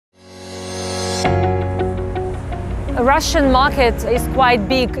Russian market is quite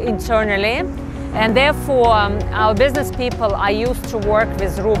big internally, and therefore our business people are used to work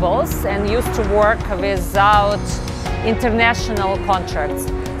with rubles and used to work without international contracts.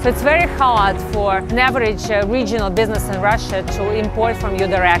 So it's very hard for an average regional business in Russia to import from you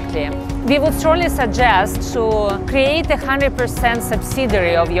directly. We would strongly suggest to create a 100%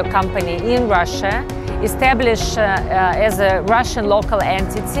 subsidiary of your company in Russia, establish as a Russian local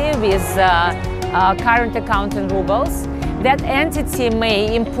entity with current account in rubles. That entity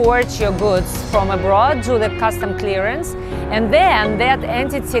may import your goods from abroad, do the custom clearance, and then that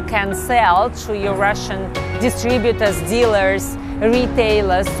entity can sell to your Russian distributors, dealers,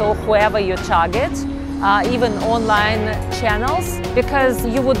 retailers, so whoever you target, even online channels, because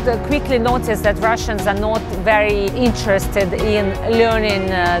you would quickly notice that Russians are not very interested in learning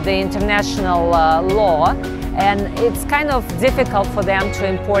the international law, and it's kind of difficult for them to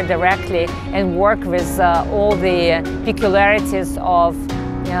import directly and work with all the peculiarities of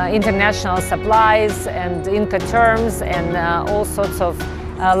international supplies and Incoterms and all sorts of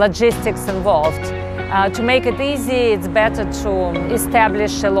logistics involved. To make it easy, it's better to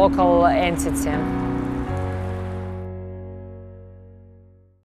establish a local entity.